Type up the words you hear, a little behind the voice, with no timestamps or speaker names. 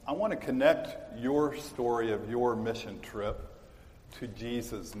want to connect your story of your mission trip to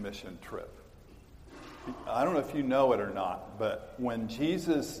Jesus' mission trip. I don't know if you know it or not, but when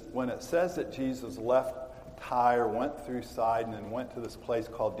it says that Jesus left Tyre, went through Sidon, and went to this place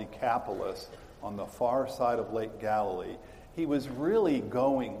called Decapolis on the far side of Lake Galilee, he was really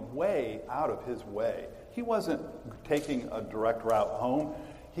going way out of his way. He wasn't taking a direct route home.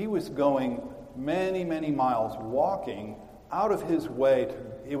 He was going many, many miles walking out of his way.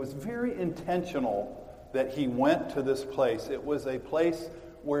 It was very intentional that he went to this place. It was a place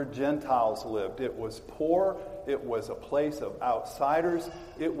where Gentiles lived. It was poor. It was a place of outsiders.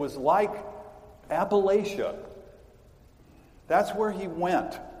 It was like Appalachia. That's where he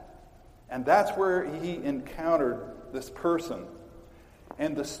went. And that's where he encountered this person.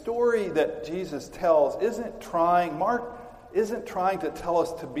 And the story that Jesus tells Mark isn't trying to tell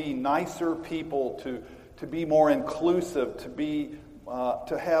us to be nicer people, to be more inclusive,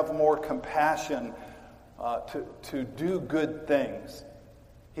 to have more compassion, to do good things.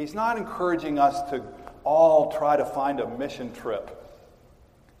 He's not encouraging us to all try to find a mission trip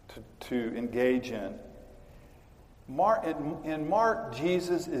to engage in. In Mark,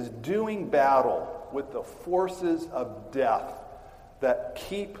 Jesus is doing battle with the forces of death that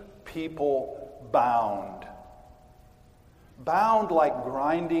keep people bound. Bound like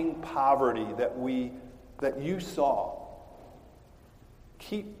grinding poverty that you saw.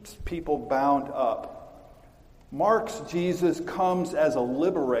 Keeps people bound up. Mark's Jesus comes as a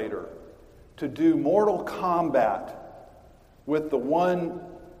liberator to do mortal combat with the one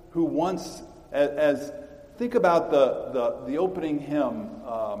who once, think about the opening hymn,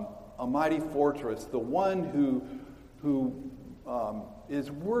 A Mighty Fortress, the one who is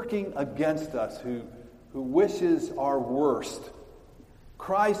working against us, who wishes our worst.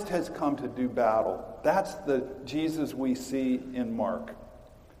 Christ has come to do battle. That's the Jesus we see in Mark.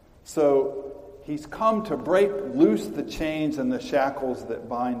 So he's come to break loose the chains and the shackles that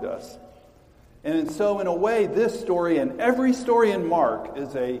bind us. And so in a way, this story and every story in Mark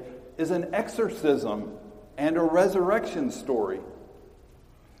is an exorcism and a resurrection story.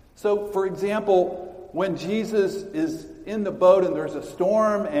 So, for example, when Jesus is in the boat and there's a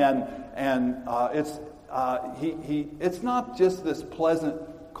storm and it's not just this pleasant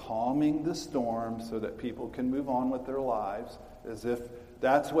calming the storm so that people can move on with their lives, as if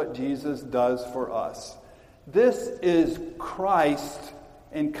that's what Jesus does for us. This is Christ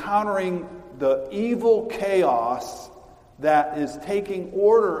encountering the evil chaos that is taking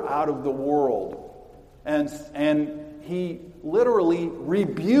order out of the world. And he literally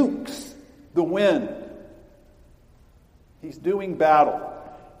rebukes the wind. He's doing battle.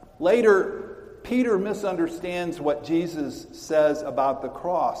 Later, Peter misunderstands what Jesus says about the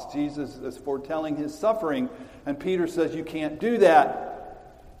cross. Jesus is foretelling his suffering, and Peter says, "You can't do that."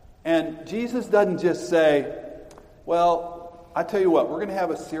 And Jesus doesn't just say, "Well, I tell you what, we're going to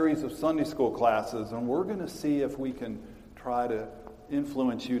have a series of Sunday school classes, and we're going to see if we can try to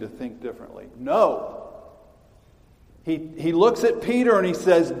influence you to think differently." No. He looks at Peter and he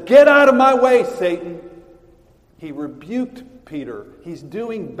says, "Get out of my way, Satan." He rebuked Peter. He's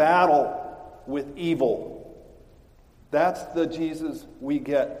doing battle with evil. That's the Jesus we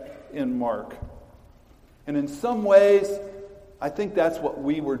get in Mark. And in some ways, I think that's what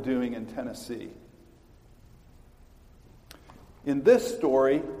we were doing in Tennessee. In this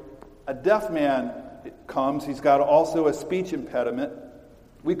story, a deaf man comes. He's got also a speech impediment.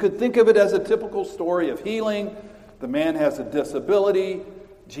 We could think of it as a typical story of healing. The man has a disability.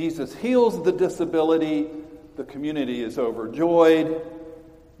 Jesus heals the disability. The community is overjoyed.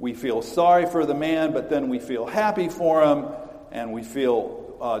 We feel sorry for the man, but then we feel happy for him, and we feel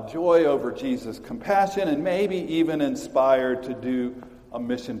joy over Jesus' compassion, and maybe even inspired to do a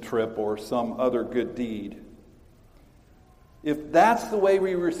mission trip or some other good deed. If that's the way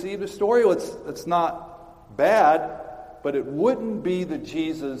we receive the story, it's not bad, but it wouldn't be the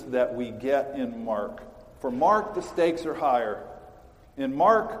Jesus that we get in Mark. For Mark, the stakes are higher. In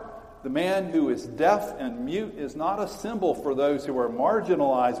Mark, the man who is deaf and mute is not a symbol for those who are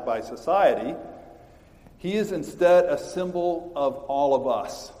marginalized by society. He is instead a symbol of all of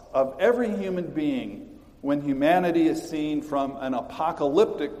us, of every human being, when humanity is seen from an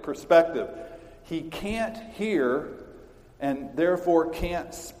apocalyptic perspective. He can't hear and therefore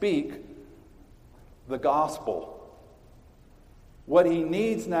can't speak the gospel. What he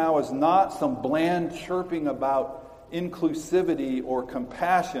needs now is not some bland chirping about inclusivity or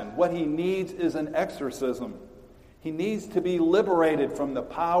compassion. What he needs is an exorcism. He needs to be liberated from the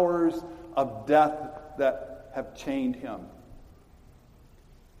powers of death that have chained him.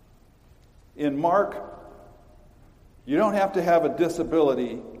 In Mark, you don't have to have a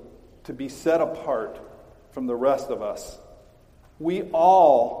disability to be set apart from the rest of us. We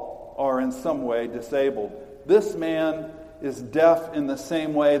all are in some way disabled. This man is deaf in the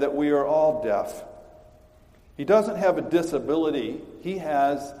same way that we are all deaf. He doesn't have a disability. He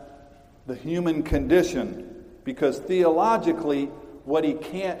has the human condition, because theologically, what he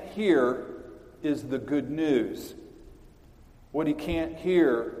can't hear is the good news. What he can't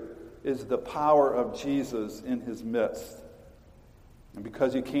hear is the power of Jesus in his midst. And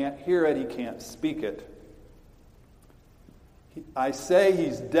because he can't hear it, he can't speak it. I say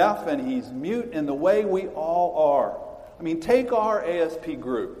he's deaf and he's mute in the way we all are. I mean, take our ASP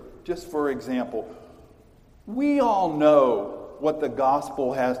group, just for example. We all know what the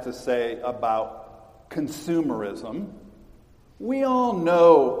gospel has to say about consumerism. We all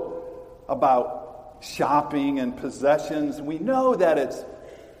know about shopping and possessions. We know that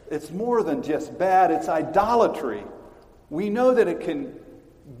it's more than just bad, it's idolatry. We know that it can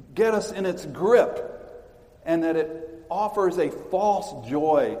get us in its grip and that it offers a false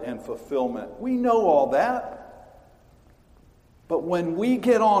joy and fulfillment. We know all that. But when we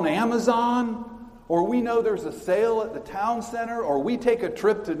get on Amazon, or we know there's a sale at the town center, or we take a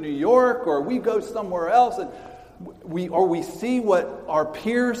trip to New York, or we go somewhere else, and we see what our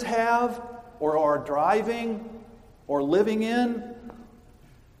peers have, or are driving, or living in,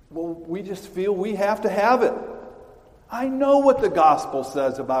 well, we just feel we have to have it. I know what the gospel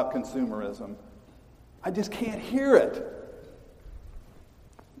says about consumerism. I just can't hear it.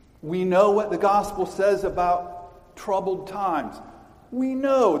 We know what the gospel says about troubled times. We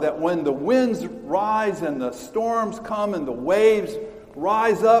know that when the winds rise and the storms come and the waves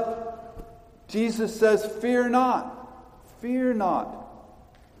rise up, Jesus says, fear not, fear not.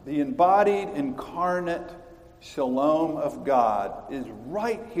 The embodied, incarnate shalom of God is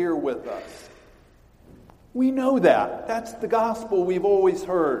right here with us. We know that. That's the gospel we've always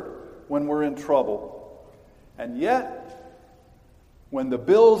heard when we're in trouble. And yet, when the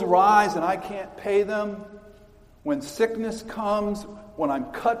bills rise and I can't pay them, when sickness comes, when I'm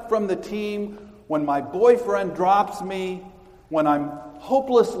cut from the team, when my boyfriend drops me, when I'm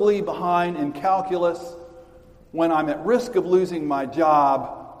hopelessly behind in calculus, when I'm at risk of losing my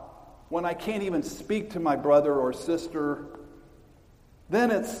job, when I can't even speak to my brother or sister,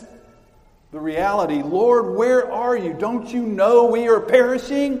 then it's the reality, Lord, where are you? Don't you know we are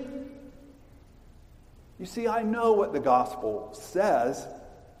perishing? You see, I know what the gospel says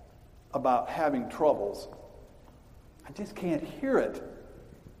about having troubles. I just can't hear it.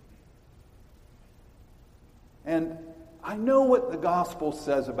 And I know what the gospel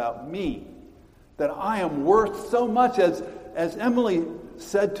says about me, that I am worth so much, as Emily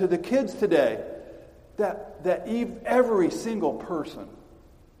said to the kids today, that every single person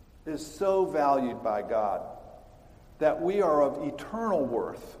is so valued by God, that we are of eternal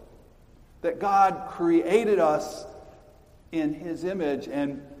worth, that God created us in his image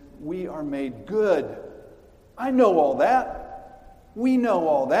and we are made good. I know all that. We know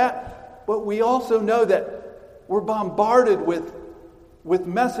all that. But we also know that we're bombarded with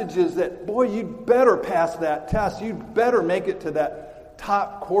messages that, boy, you'd better pass that test. You'd better make it to that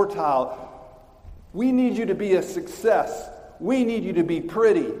top quartile. We need you to be a success. We need you to be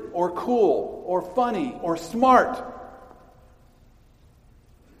pretty or cool or funny or smart.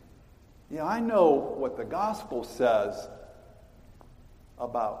 Yeah, I know what the gospel says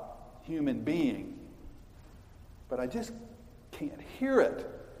about human being, but I just can't hear it.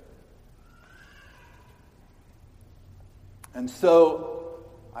 And so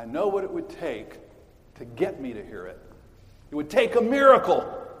I know what it would take to get me to hear it. It would take a miracle.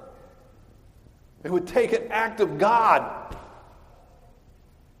 It would take an act of God.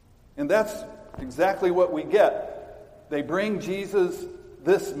 And that's exactly what we get. They bring Jesus,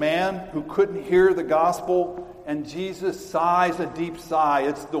 this man who couldn't hear the gospel, and Jesus sighs a deep sigh.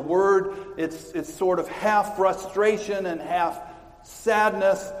 It's the word, it's sort of half frustration and half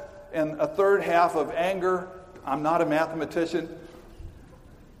sadness and a third half of anger. I'm not a mathematician.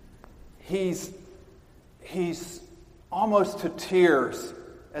 He's almost to tears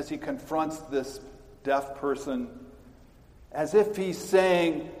as he confronts this deaf person, as if he's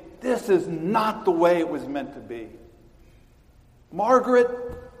saying, this is not the way it was meant to be. Margaret,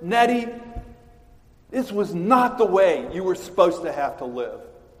 Nettie, this was not the way you were supposed to have to live.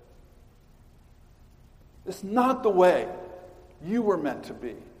 It's not the way you were meant to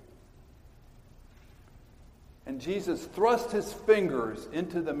be. And Jesus thrust his fingers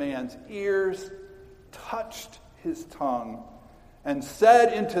into the man's ears, touched his tongue, and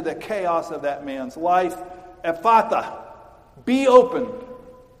said into the chaos of that man's life, Ephphatha, be opened.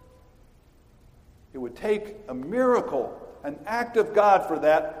 It would take a miracle, an act of God for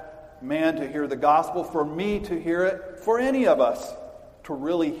that man to hear the gospel, for me to hear it, for any of us to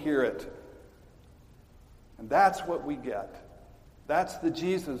really hear it. And that's what we get. That's the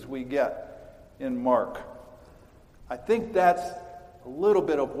Jesus we get in Mark. I think that's a little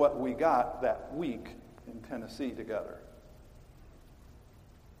bit of what we got that week in Tennessee together.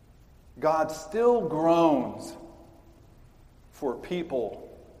 God still groans for people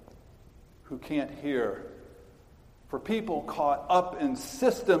who can't hear, for people caught up in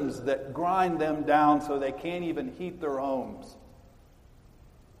systems that grind them down so they can't even heat their homes.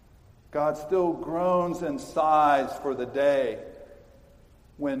 God still groans and sighs for the day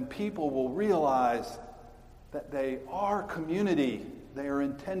when people will realize that they are community. They are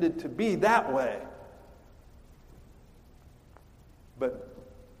intended to be that way. But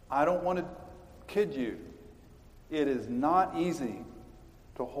I don't want to kid you. It is not easy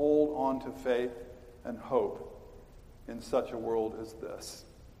to hold on to faith and hope in such a world as this.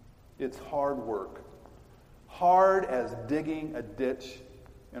 It's hard work. Hard as digging a ditch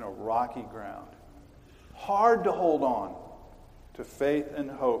in a rocky ground. Hard to hold on to faith and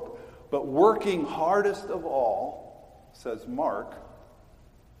hope. But working hardest of all, says Mark,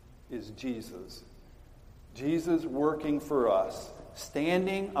 is Jesus. Jesus working for us,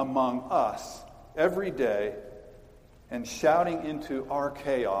 standing among us every day and shouting into our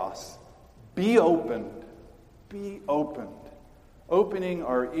chaos, be opened, be opened. Opening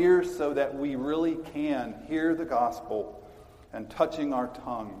our ears so that we really can hear the gospel, and touching our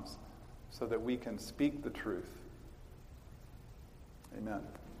tongues so that we can speak the truth. Amen.